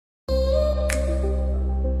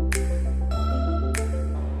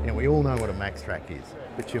we all know what a Max Track is,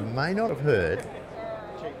 but you may not have heard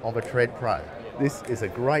of a Tread Pro. This is a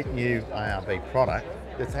great new ARB product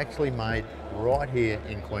that's actually made right here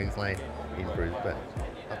in Queensland, in Brisbane.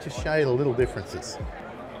 I'll just show you the little differences.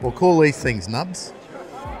 We'll call these things nubs.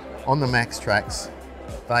 On the Max Tracks,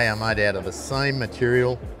 they are made out of the same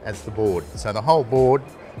material as the board. So the whole board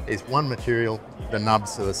is one material, the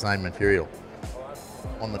nubs are the same material.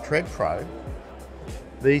 On the Tread Pro,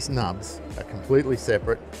 these nubs are completely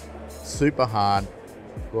separate, super hard,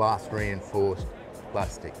 glass reinforced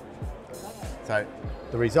plastic. So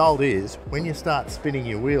the result is, when you start spinning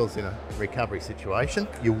your wheels in a recovery situation,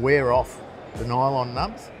 you wear off the nylon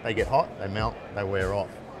nubs. They get hot, they melt, they wear off.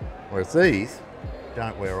 Whereas these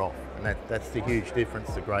don't wear off. And that's the huge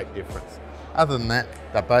difference, the great difference. Other than that,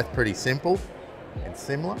 they're both pretty simple and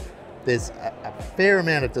similar. There's a fair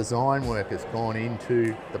amount of design work has gone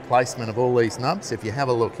into the placement of all these nubs. If you have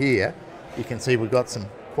a look here, you can see we've got some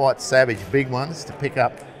quite savage big ones to pick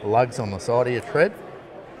up the lugs on the side of your tread,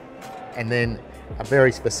 and then a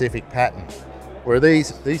very specific pattern. Where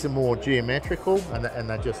these are more geometrical and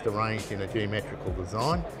they're just arranged in a geometrical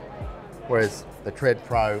design, whereas the Tread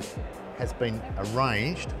Pro has been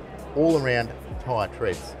arranged all around tyre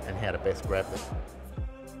treads and how to best grab them.